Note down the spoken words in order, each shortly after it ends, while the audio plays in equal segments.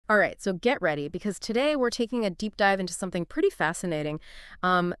All right, so get ready because today we're taking a deep dive into something pretty fascinating,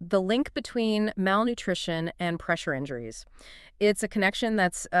 the link between malnutrition and pressure injuries. It's a connection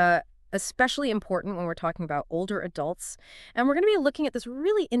that's especially important when we're talking about older adults. And we're going to be looking at this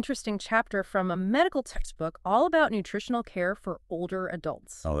really interesting chapter from a medical textbook all about nutritional care for older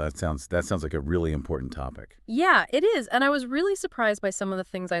adults. Oh, that sounds like a really important topic. Yeah, it is. And I was really surprised by some of the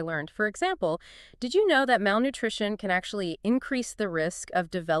things I learned. For example, did you know that malnutrition can actually increase the risk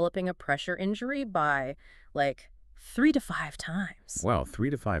of developing a pressure injury by, like, 3 to 5 times? Wow,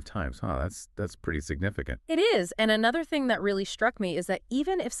 3 to 5 times, huh? That's pretty significant. It is. And another thing that really struck me is that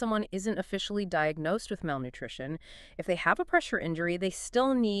even if someone isn't officially diagnosed with malnutrition, if they have a pressure injury, they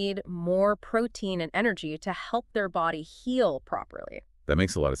still need more protein and energy to help their body heal properly. That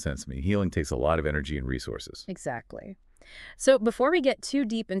makes a lot of sense to me. Healing takes a lot of energy and resources. Exactly. So before we get too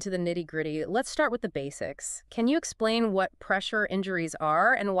deep into the nitty-gritty, let's start with the basics. Can you explain what pressure injuries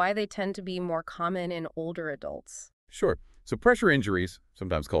are and why they tend to be more common in older adults? Sure. So pressure injuries,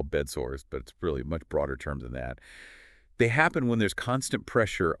 sometimes called bed sores, but it's really a much broader term than that. They happen when there's constant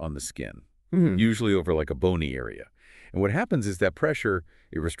pressure on the skin, usually over like a bony area. And what happens is that pressure,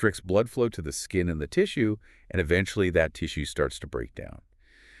 it restricts blood flow to the skin and the tissue, and eventually that tissue starts to break down.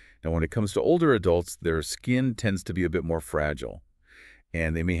 Now, when it comes to older adults, their skin tends to be a bit more fragile,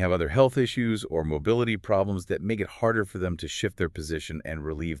 and they may have other health issues or mobility problems that make it harder for them to shift their position and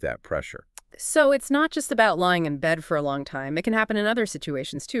relieve that pressure. So it's not just about lying in bed for a long time. It can happen in other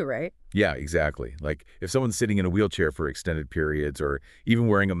situations too, right? Yeah, exactly. Like if someone's sitting in a wheelchair for extended periods or even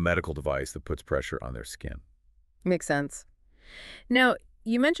wearing a medical device that puts pressure on their skin. Makes sense. Now,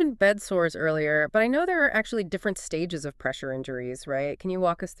 you mentioned bed sores earlier, but I know there are actually different stages of pressure injuries, right? Can you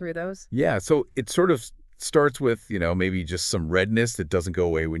walk us through those? Yeah, so it sort of starts with, maybe just some redness that doesn't go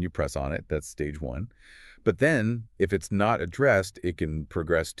away when you press on it. That's stage 1. But then, if it's not addressed, it can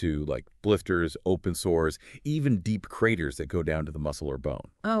progress to like blisters, open sores, even deep craters that go down to the muscle or bone.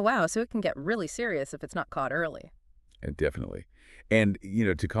 Oh, wow. So it can get really serious if it's not caught early. And definitely. And,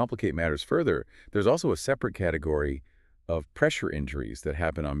 to complicate matters further, there's also a separate category of pressure injuries that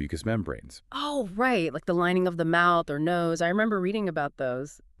happen on mucous membranes. Oh, right. Like the lining of the mouth or nose. I remember reading about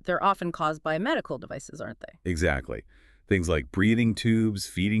those. They're often caused by medical devices, aren't they? Exactly. Things like breathing tubes,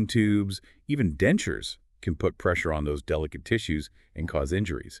 feeding tubes, even dentures can put pressure on those delicate tissues and cause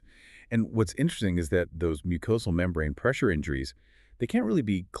injuries. And what's interesting is that those mucosal membrane pressure injuries, they can't really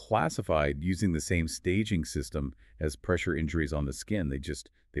be classified using the same staging system as pressure injuries on the skin.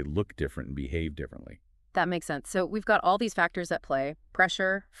 They look different and behave differently. That makes sense. So we've got all these factors at play: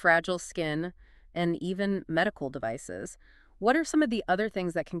 pressure, fragile skin, and even medical devices. What are some of the other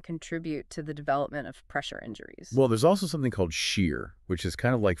things that can contribute to the development of pressure injuries? Well, there's also something called shear, which is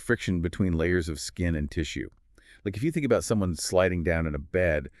kind of like friction between layers of skin and tissue. Like if you think about someone sliding down in a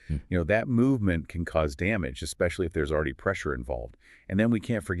bed, that movement can cause damage, especially if there's already pressure involved. And then we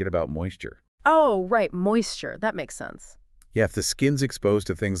can't forget about moisture. Oh, right, moisture. That makes sense. Yeah, if the skin's exposed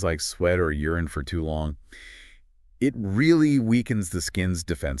to things like sweat or urine for too long, it really weakens the skin's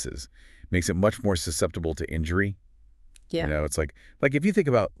defenses, makes it much more susceptible to injury. Yeah. It's like if you think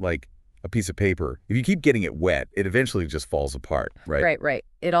about like a piece of paper, if you keep getting it wet, it eventually just falls apart, right? Right.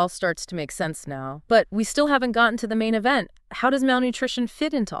 It all starts to make sense now. But we still haven't gotten to the main event. How does malnutrition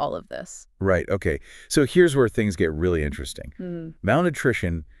fit into all of this? Right, okay. So here's where things get really interesting.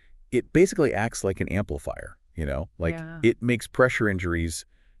 Malnutrition, it basically acts like an amplifier, It makes pressure injuries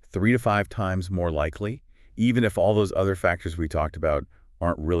 3 to 5 times more likely, even if all those other factors we talked about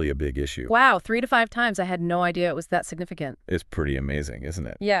aren't really a big issue. Wow, 3 to 5 times. I had no idea it was that significant. It's pretty amazing, isn't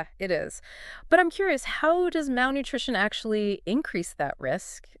it? Yeah, it is. But I'm curious, how does malnutrition actually increase that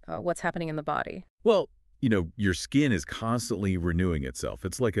risk? What's happening in the body? Well, your skin is constantly renewing itself.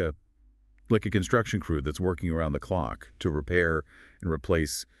 It's like a construction crew that's working around the clock to repair and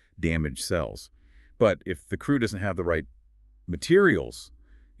replace damaged cells. But if the crew doesn't have the right materials,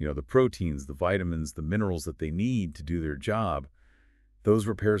 the proteins, the vitamins, the minerals that they need to do their job, those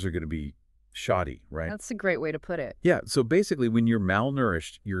repairs are going to be shoddy, right? That's a great way to put it. Yeah, so basically when you're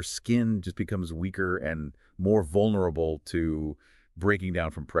malnourished, your skin just becomes weaker and more vulnerable to breaking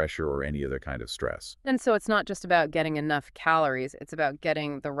down from pressure or any other kind of stress. And so it's not just about getting enough calories, it's about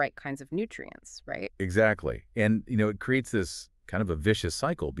getting the right kinds of nutrients, right? Exactly. And, it creates this kind of a vicious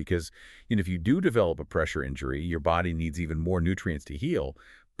cycle because, if you do develop a pressure injury, your body needs even more nutrients to heal,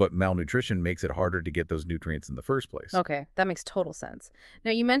 but malnutrition makes it harder to get those nutrients in the first place. Okay, that makes total sense.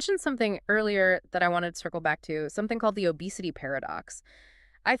 Now, you mentioned something earlier that I wanted to circle back to, something called the obesity paradox.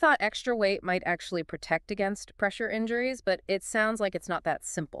 I thought extra weight might actually protect against pressure injuries, but it sounds like it's not that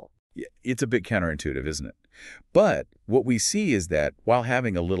simple. It's a bit counterintuitive, isn't it? But what we see is that while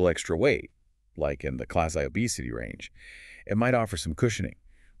having a little extra weight, like in the class I obesity range, it might offer some cushioning.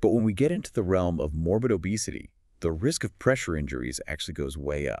 But when we get into the realm of morbid obesity, the risk of pressure injuries actually goes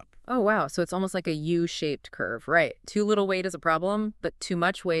way up. Oh, wow. So it's almost like a U-shaped curve, right? Too little weight is a problem, but too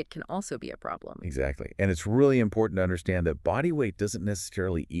much weight can also be a problem. Exactly. And it's really important to understand that body weight doesn't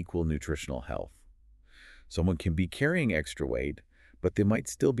necessarily equal nutritional health. Someone can be carrying extra weight, but they might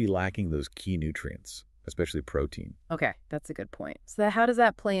still be lacking those key nutrients, especially protein. Okay, that's a good point. So how does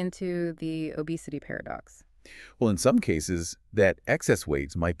that play into the obesity paradox? Well, in some cases, that excess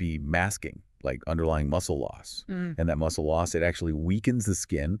weight might be masking, like underlying muscle loss. And that muscle loss, it actually weakens the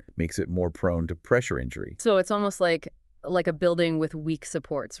skin, makes it more prone to pressure injury. So it's almost like a building with weak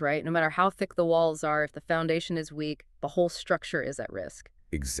supports, right? No matter how thick the walls are, if the foundation is weak, the whole structure is at risk.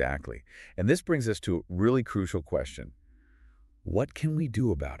 Exactly. And this brings us to a really crucial question. What can we do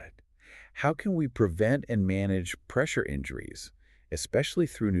about it? How can we prevent and manage pressure injuries, especially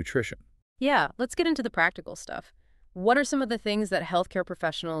through nutrition? Yeah, let's get into the practical stuff. What are some of the things that healthcare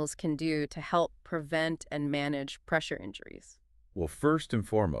professionals can do to help prevent and manage pressure injuries? Well, first and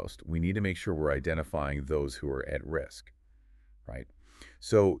foremost, we need to make sure we're identifying those who are at risk, right?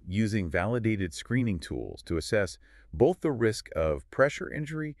 So using validated screening tools to assess both the risk of pressure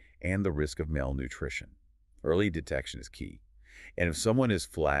injury and the risk of malnutrition. Early detection is key. And if someone is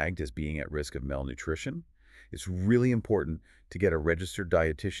flagged as being at risk of malnutrition, it's really important to get a registered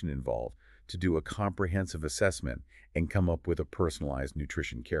dietitian involved to do a comprehensive assessment and come up with a personalized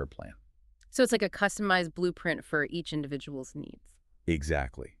nutrition care plan. So it's like a customized blueprint for each individual's needs.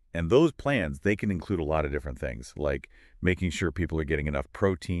 Exactly. And those plans, they can include a lot of different things, like making sure people are getting enough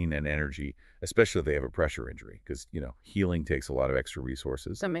protein and energy, especially if they have a pressure injury, because, healing takes a lot of extra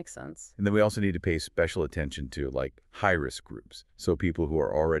resources. That makes sense. And then we also need to pay special attention to, like, high-risk groups, so people who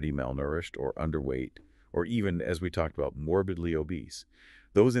are already malnourished or underweight, or even, as we talked about, morbidly obese.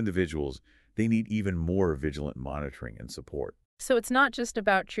 Those individuals, they need even more vigilant monitoring and support. So it's not just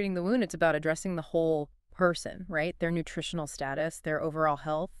about treating the wound, it's about addressing the whole person, right? Their nutritional status, their overall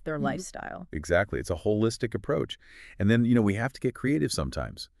health, their lifestyle. Exactly. It's a holistic approach. And then, we have to get creative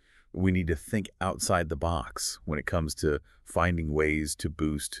sometimes. We need to think outside the box when it comes to finding ways to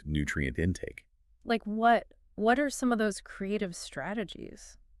boost nutrient intake. Like what? What are some of those creative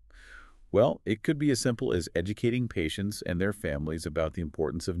strategies? Well, it could be as simple as educating patients and their families about the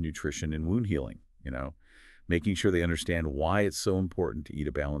importance of nutrition and wound healing, making sure they understand why it's so important to eat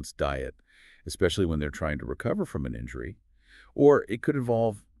a balanced diet, especially when they're trying to recover from an injury. Or it could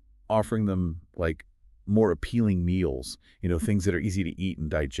involve offering them, like, more appealing meals, things that are easy to eat and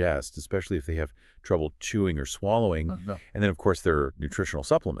digest, especially if they have trouble chewing or swallowing. And then, of course, there are nutritional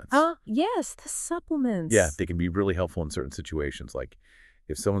supplements. Yes, the supplements. Yeah, they can be really helpful in certain situations, like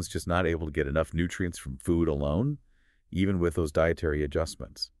if someone's just not able to get enough nutrients from food alone, even with those dietary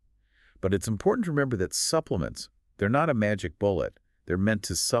adjustments. But it's important to remember that supplements, they're not a magic bullet. They're meant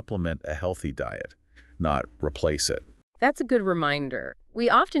to supplement a healthy diet, not replace it. That's a good reminder. We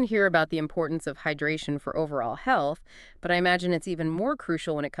often hear about the importance of hydration for overall health, but I imagine it's even more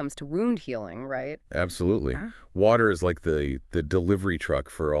crucial when it comes to wound healing, right? Absolutely. Water is like the delivery truck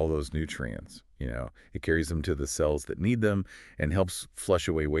for all those nutrients. It carries them to the cells that need them and helps flush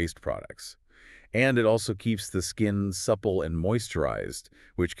away waste products. And it also keeps the skin supple and moisturized,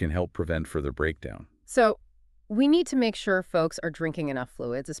 which can help prevent further breakdown. So we need to make sure folks are drinking enough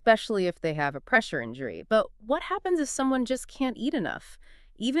fluids, especially if they have a pressure injury. But what happens if someone just can't eat enough?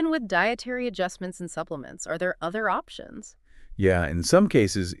 Even with dietary adjustments and supplements, are there other options? Yeah, in some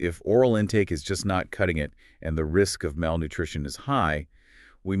cases, if oral intake is just not cutting it and the risk of malnutrition is high,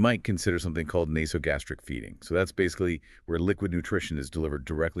 we might consider something called nasogastric feeding. So that's basically where liquid nutrition is delivered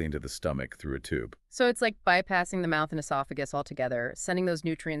directly into the stomach through a tube. So it's like bypassing the mouth and esophagus altogether, sending those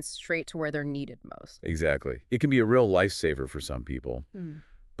nutrients straight to where they're needed most. Exactly. It can be a real lifesaver for some people,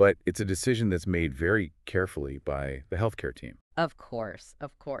 but it's a decision that's made very carefully by the healthcare team. Of course,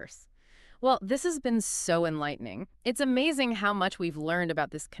 of course. Well, this has been so enlightening. It's amazing how much we've learned about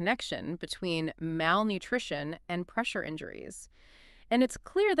this connection between malnutrition and pressure injuries. And it's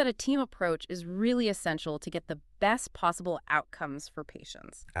clear that a team approach is really essential to get the best possible outcomes for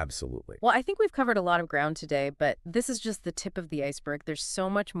patients. Absolutely. Well, I think we've covered a lot of ground today, but this is just the tip of the iceberg. There's so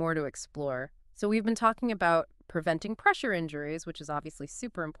much more to explore. So we've been talking about preventing pressure injuries, which is obviously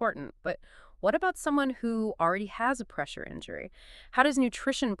super important. But what about someone who already has a pressure injury? How does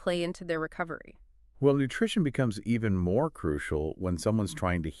nutrition play into their recovery? Well, nutrition becomes even more crucial when someone's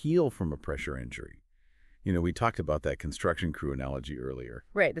trying to heal from a pressure injury. We talked about that construction crew analogy earlier.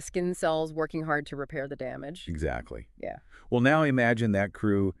 Right, the skin cells working hard to repair the damage. Exactly. Yeah. Well, now imagine that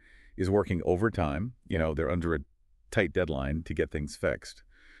crew is working overtime. They're under a tight deadline to get things fixed.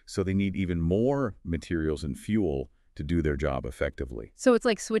 So they need even more materials and fuel to do their job effectively. So it's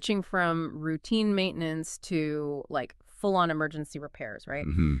like switching from routine maintenance to like full-on emergency repairs, right?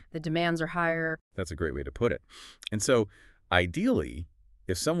 The demands are higher. That's a great way to put it. And so ideally,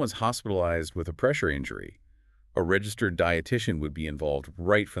 if someone's hospitalized with a pressure injury, a registered dietitian would be involved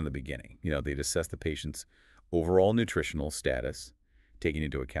right from the beginning. They'd assess the patient's overall nutritional status, taking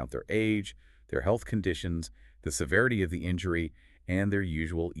into account their age, their health conditions, the severity of the injury, and their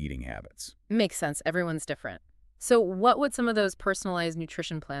usual eating habits. Makes sense. Everyone's different. So what would some of those personalized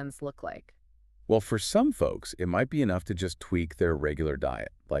nutrition plans look like? Well, for some folks, it might be enough to just tweak their regular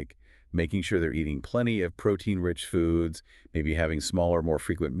diet, like making sure they're eating plenty of protein-rich foods, maybe having smaller, more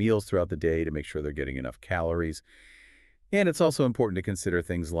frequent meals throughout the day to make sure they're getting enough calories. And it's also important to consider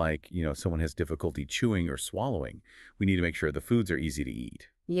things like, someone has difficulty chewing or swallowing. We need to make sure the foods are easy to eat.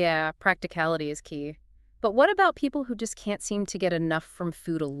 Yeah, practicality is key. But what about people who just can't seem to get enough from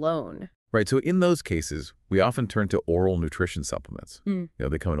food alone? Right, so in those cases, we often turn to oral nutrition supplements.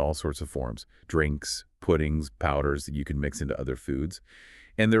 They come in all sorts of forms, drinks, puddings, powders that you can mix into other foods.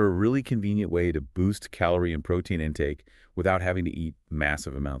 And they're a really convenient way to boost calorie and protein intake without having to eat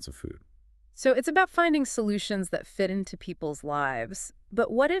massive amounts of food. So it's about finding solutions that fit into people's lives.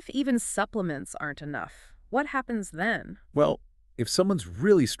 But what if even supplements aren't enough? What happens then? Well, if someone's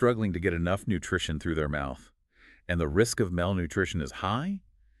really struggling to get enough nutrition through their mouth and the risk of malnutrition is high,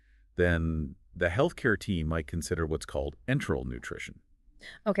 then the healthcare team might consider what's called enteral nutrition.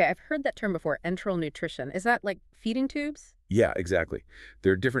 Okay, I've heard that term before, enteral nutrition. Is that like feeding tubes? Yeah, exactly.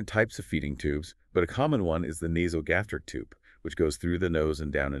 There are different types of feeding tubes, but a common one is the nasogastric tube, which goes through the nose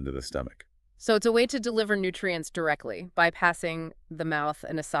and down into the stomach. So it's a way to deliver nutrients directly, bypassing the mouth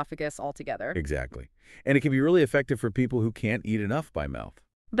and esophagus altogether. Exactly. And it can be really effective for people who can't eat enough by mouth.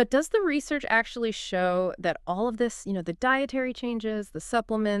 But does the research actually show that all of this, the dietary changes, the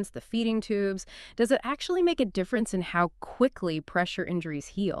supplements, the feeding tubes, does it actually make a difference in how quickly pressure injuries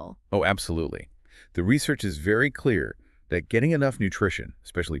heal? Oh, absolutely. The research is very clear that getting enough nutrition,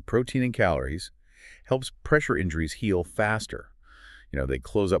 especially protein and calories, helps pressure injuries heal faster. They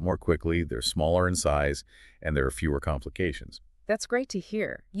close up more quickly, they're smaller in size, and there are fewer complications. That's great to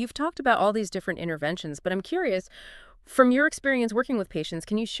hear. You've talked about all these different interventions, but I'm curious, from your experience working with patients,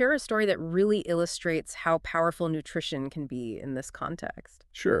 can you share a story that really illustrates how powerful nutrition can be in this context?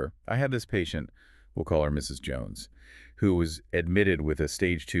 Sure. I had this patient, we'll call her Mrs. Jones, who was admitted with a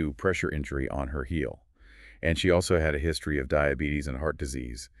stage 2 pressure injury on her heel. And she also had a history of diabetes and heart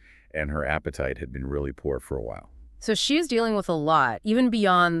disease, and her appetite had been really poor for a while. So she's dealing with a lot, even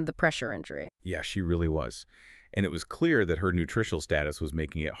beyond the pressure injury. Yeah, she really was. And it was clear that her nutritional status was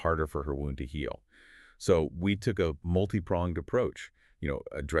making it harder for her wound to heal. So we took a multi-pronged approach,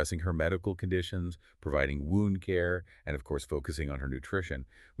 addressing her medical conditions, providing wound care, and of course, focusing on her nutrition.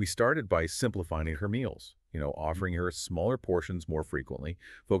 We started by simplifying her meals, offering her smaller portions more frequently,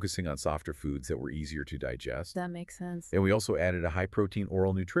 focusing on softer foods that were easier to digest. That makes sense. And we also added a high-protein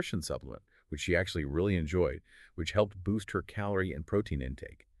oral nutrition supplement, which she actually really enjoyed, which helped boost her calorie and protein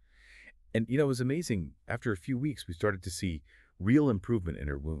intake. And, it was amazing. After a few weeks, we started to see real improvement in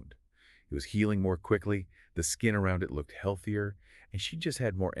her wound. It was healing more quickly, the skin around it looked healthier, and she just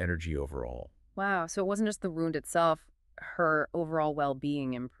had more energy overall. Wow, so it wasn't just the wound itself, her overall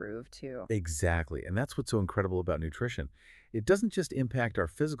well-being improved too. Exactly, and that's what's so incredible about nutrition. It doesn't just impact our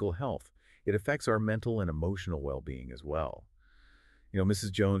physical health, it affects our mental and emotional well-being as well.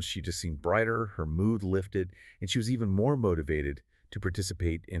 Mrs. Jones, she just seemed brighter, her mood lifted, and she was even more motivated to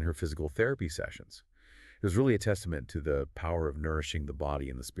participate in her physical therapy sessions. It was really a testament to the power of nourishing the body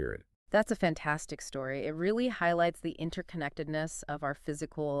and the spirit. That's a fantastic story. It really highlights the interconnectedness of our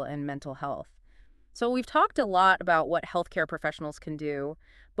physical and mental health. So we've talked a lot about what healthcare professionals can do,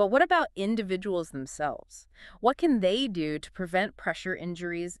 but what about individuals themselves? What can they do to prevent pressure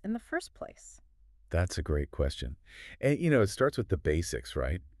injuries in the first place? That's a great question. And, it starts with the basics,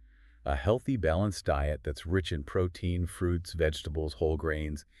 right? A healthy, balanced diet that's rich in protein, fruits, vegetables, whole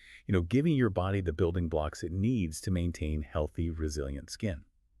grains, giving your body the building blocks it needs to maintain healthy, resilient skin.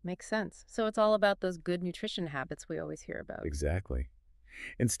 Makes sense. So it's all about those good nutrition habits we always hear about. Exactly.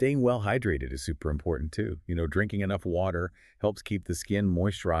 And staying well hydrated is super important too. Drinking enough water helps keep the skin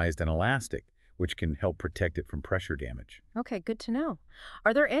moisturized and elastic, which can help protect it from pressure damage. Okay, good to know.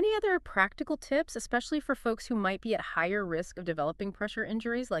 Are there any other practical tips, especially for folks who might be at higher risk of developing pressure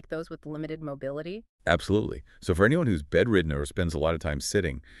injuries, like those with limited mobility? Absolutely. So for anyone who's bedridden or spends a lot of time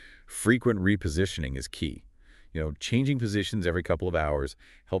sitting, frequent repositioning is key. Changing positions every couple of hours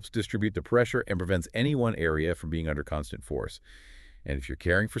helps distribute the pressure and prevents any one area from being under constant force. And if you're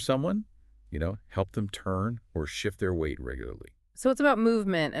caring for someone, help them turn or shift their weight regularly. So it's about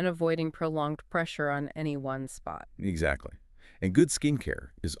movement and avoiding prolonged pressure on any one spot. Exactly. And good skincare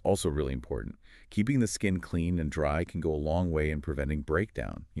is also really important. Keeping the skin clean and dry can go a long way in preventing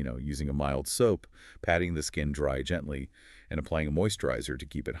breakdown, using a mild soap, patting the skin dry gently, and applying a moisturizer to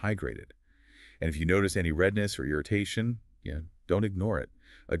keep it hydrated. And if you notice any redness or irritation, don't ignore it.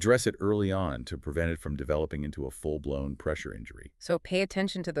 Address it early on to prevent it from developing into a full-blown pressure injury. So pay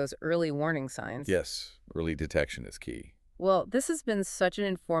attention to those early warning signs. Yes, early detection is key. Well, this has been such an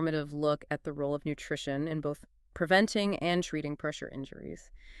informative look at the role of nutrition in both preventing and treating pressure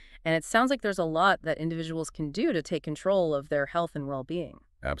injuries. And it sounds like there's a lot that individuals can do to take control of their health and well-being.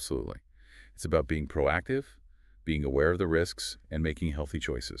 Absolutely. It's about being proactive, being aware of the risks, and making healthy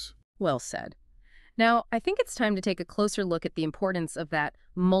choices. Well said. Now, I think it's time to take a closer look at the importance of that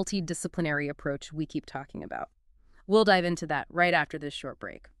multidisciplinary approach we keep talking about. We'll dive into that right after this short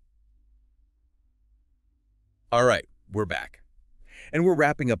break. All right, we're back. And we're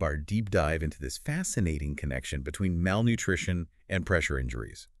wrapping up our deep dive into this fascinating connection between malnutrition and pressure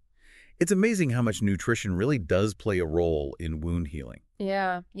injuries. It's amazing how much nutrition really does play a role in wound healing.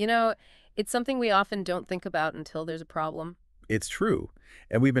 Yeah, it's something we often don't think about until there's a problem. It's true.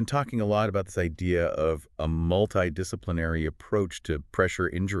 And we've been talking a lot about this idea of a multidisciplinary approach to pressure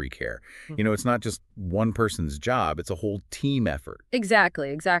injury care. It's not just one person's job, it's a whole team effort.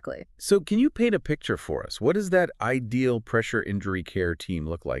 Exactly. So can you paint a picture for us? What does that ideal pressure injury care team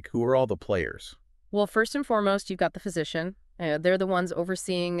look like? Who are all the players? Well, first and foremost, you've got the physician. They're the ones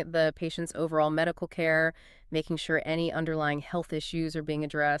overseeing the patient's overall medical care, making sure any underlying health issues are being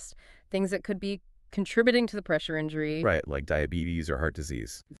addressed, things that could be contributing to the pressure injury. Right, like diabetes or heart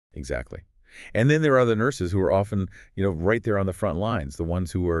disease. Exactly. And then there are the nurses who are often, right there on the front lines, the ones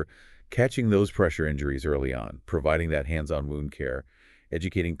who are catching those pressure injuries early on, providing that hands-on wound care,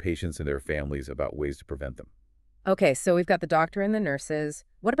 educating patients and their families about ways to prevent them. Okay, so we've got the doctor and the nurses.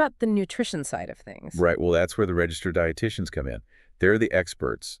 What about the nutrition side of things? Right, well, that's where the registered dietitians come in. They're the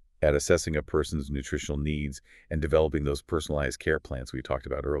experts at assessing a person's nutritional needs and developing those personalized care plans we talked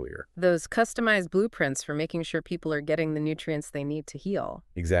about earlier. Those customized blueprints for making sure people are getting the nutrients they need to heal.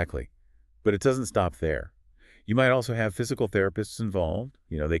 Exactly. But it doesn't stop there. You might also have physical therapists involved.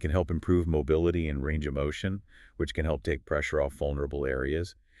 They can help improve mobility and range of motion, which can help take pressure off vulnerable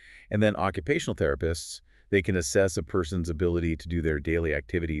areas. And then occupational therapists, they can assess a person's ability to do their daily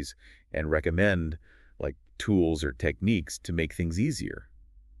activities and recommend tools or techniques to make things easier.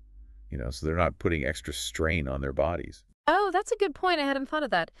 So they're not putting extra strain on their bodies. Oh, that's a good point. I hadn't thought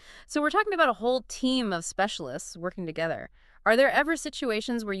of that. So we're talking about a whole team of specialists working together. Are there ever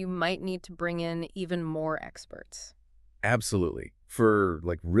situations where you might need to bring in even more experts? Absolutely. For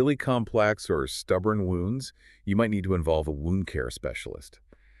really complex or stubborn wounds, you might need to involve a wound care specialist.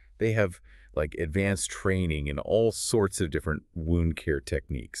 They have advanced training in all sorts of different wound care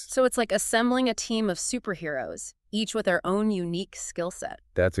techniques. So it's like assembling a team of superheroes, each with their own unique skill set.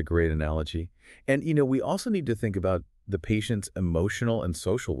 That's a great analogy. And, we also need to think about the patient's emotional and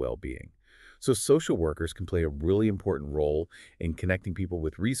social well-being. So social workers can play a really important role in connecting people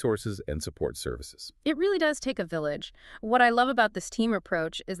with resources and support services. It really does take a village. What I love about this team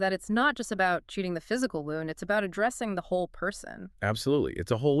approach is that it's not just about treating the physical wound, it's about addressing the whole person. Absolutely.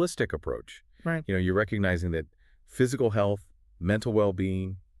 It's a holistic approach. Right. You're recognizing that physical health, mental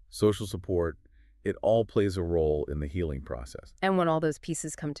well-being, social support, it all plays a role in the healing process. And when all those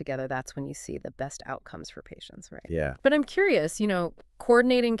pieces come together, that's when you see the best outcomes for patients, right? Yeah. But I'm curious,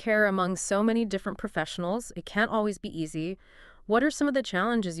 coordinating care among so many different professionals, it can't always be easy. What are some of the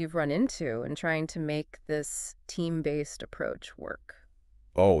challenges you've run into in trying to make this team-based approach work?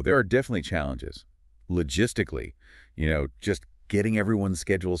 Oh, there are definitely challenges. Logistically, just getting everyone's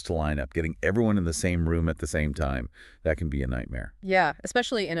schedules to line up, getting everyone in the same room at the same time, that can be a nightmare. Yeah,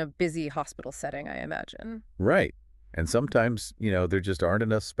 especially in a busy hospital setting, I imagine. Right. And sometimes, there just aren't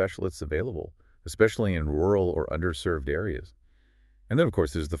enough specialists available, especially in rural or underserved areas. And then, of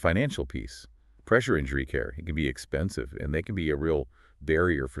course, there's the financial piece. Pressure injury care, it can be expensive, and they can be a real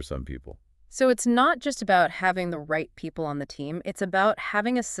barrier for some people. So it's not just about having the right people on the team. It's about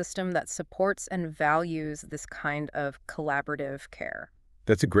having a system that supports and values this kind of collaborative care.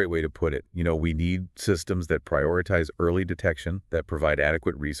 That's a great way to put it. We need systems that prioritize early detection, that provide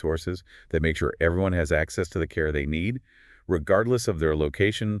adequate resources, that make sure everyone has access to the care they need, regardless of their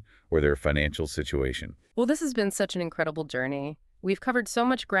location or their financial situation. Well, this has been such an incredible journey. We've covered so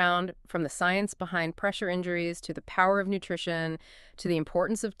much ground, from the science behind pressure injuries to the power of nutrition to the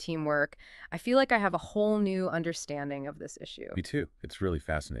importance of teamwork. I feel like I have a whole new understanding of this issue. Me too. It's really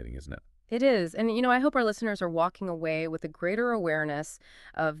fascinating, isn't it? It is. And, I hope our listeners are walking away with a greater awareness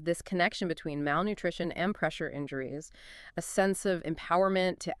of this connection between malnutrition and pressure injuries, a sense of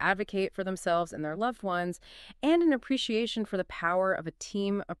empowerment to advocate for themselves and their loved ones, and an appreciation for the power of a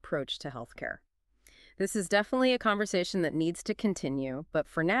team approach to healthcare. This is definitely a conversation that needs to continue, but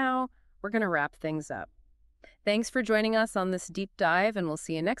for now, we're going to wrap things up. Thanks for joining us on this deep dive, and we'll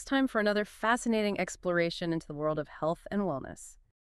see you next time for another fascinating exploration into the world of health and wellness.